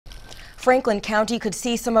Franklin County could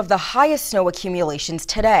see some of the highest snow accumulations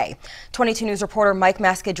today. 22 News reporter Mike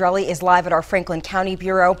Mascadrelli is live at our Franklin County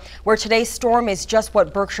Bureau, where today's storm is just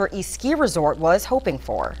what Berkshire East Ski Resort was hoping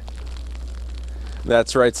for.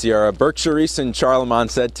 That's right, Sierra. Berkshire East and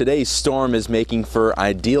Charlemont said today's storm is making for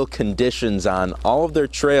ideal conditions on all of their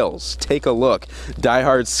trails. Take a look.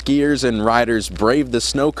 Diehard skiers and riders braved the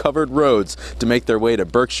snow-covered roads to make their way to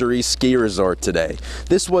Berkshire East Ski Resort today.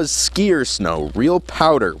 This was skier snow, real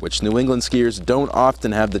powder, which New England skiers don't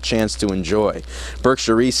often have the chance to enjoy.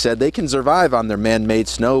 Berkshire East said they can survive on their man-made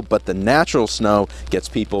snow, but the natural snow gets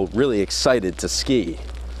people really excited to ski.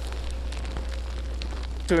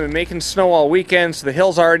 We've been making snow all weekend, so the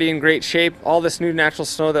hill's already in great shape. All this new natural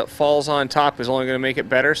snow that falls on top is only going to make it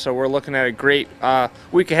better, so we're looking at a great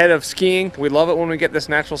week ahead of skiing. We love it when we get this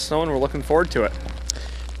natural snow, and we're looking forward to it.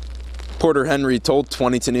 Porter Henry told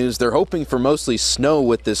 22 News they're hoping for mostly snow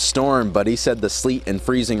with this storm, but he said the sleet and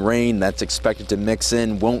freezing rain that's expected to mix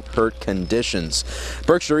in won't hurt conditions.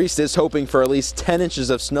 Berkshire East is hoping for at least 10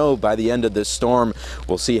 inches of snow by the end of this storm.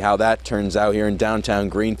 We'll see how that turns out. Here in downtown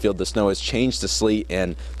Greenfield, the snow has changed to sleet,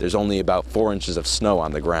 and there's only about 4 inches of snow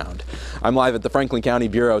on the ground. I'm live at the Franklin County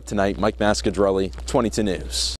Bureau tonight. Mike Mascadrelli, 22 News.